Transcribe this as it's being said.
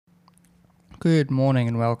Good morning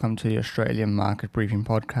and welcome to the Australian Market Briefing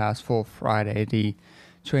Podcast for Friday, the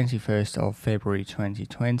 21st of February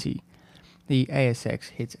 2020. The ASX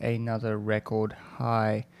hit another record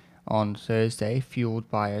high on Thursday, fueled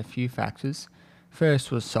by a few factors.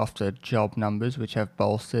 First was softer job numbers, which have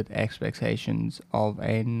bolstered expectations of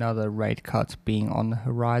another rate cut being on the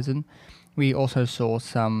horizon. We also saw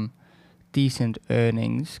some decent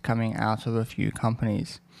earnings coming out of a few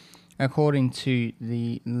companies. According to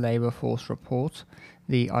the labour force report,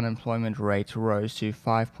 the unemployment rate rose to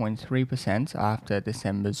 5.3% after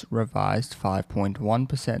December's revised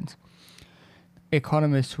 5.1%.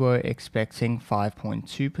 Economists were expecting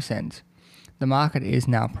 5.2%. The market is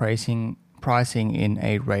now pricing in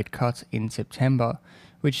a rate cut in September,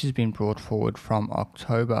 which has been brought forward from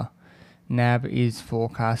October. NAB is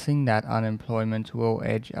forecasting that unemployment will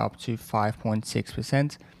edge up to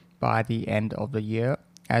 5.6% by the end of the year,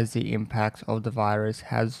 as the impact of the virus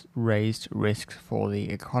has raised risks for the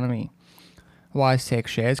economy. WiseTech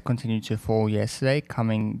shares continued to fall yesterday,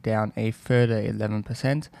 coming down a further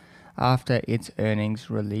 11% after its earnings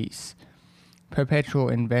release. Perpetual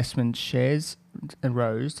investment shares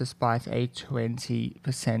rose despite a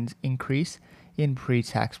 20% increase in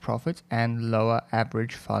pre-tax profit and lower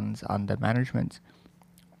average funds under management.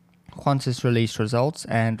 Qantas released results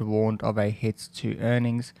and warned of a hit to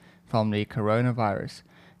earnings from the coronavirus.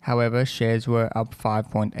 However, shares were up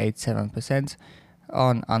 5.87%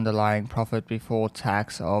 on underlying profit before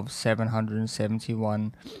tax of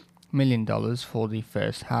 $771 million for the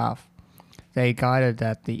first half. They guided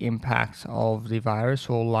that the impact of the virus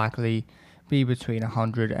will likely be between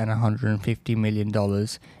 $100 and $150 million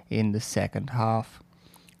in the second half.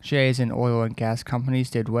 Shares in oil and gas companies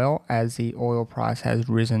did well as the oil price has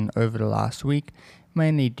risen over the last week,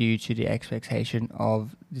 mainly due to the expectation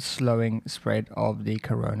of the slowing spread of the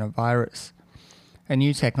coronavirus. A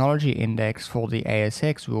new technology index for the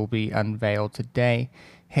ASX will be unveiled today,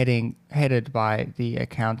 headed by the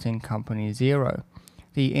accounting company Xero.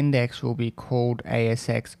 The index will be called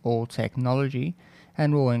ASX All Technology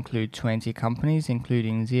and will include 20 companies,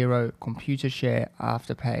 including Xero, Computershare,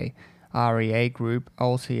 Afterpay, REA Group,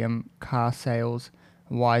 Altium, Carsales,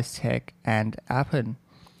 WiseTech, and Appen.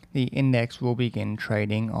 The index will begin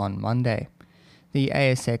trading on Monday. The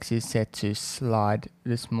ASX is set to slide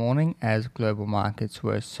this morning as global markets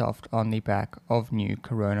were soft on the back of new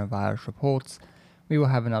coronavirus reports. We will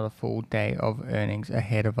have another full day of earnings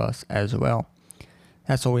ahead of us as well.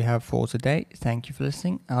 That's all we have for today. Thank you for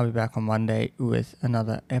listening. I'll be back on Monday with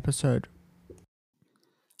another episode.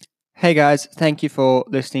 Hey guys, thank you for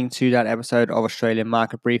listening to that episode of Australian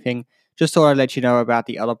Market Briefing. Just thought I'd let you know about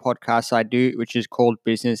the other podcast I do, which is called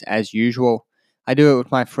Business as Usual. I do it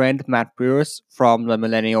with my friend Matt Brewis from the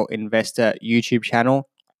Millennial Investor YouTube channel,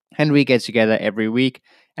 and we get together every week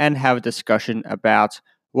and have a discussion about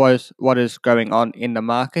what is going on in the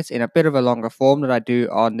markets in a bit of a longer form than I do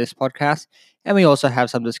on this podcast. And we also have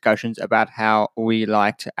some discussions about how we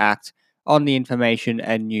like to act on the information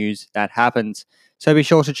and news that happens. So be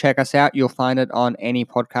sure to check us out. You'll find it on any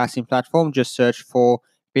podcasting platform. Just search for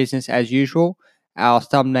Business as Usual. Our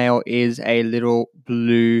thumbnail is a little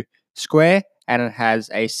blue square and it has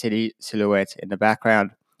a city silhouette in the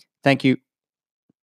background. Thank you.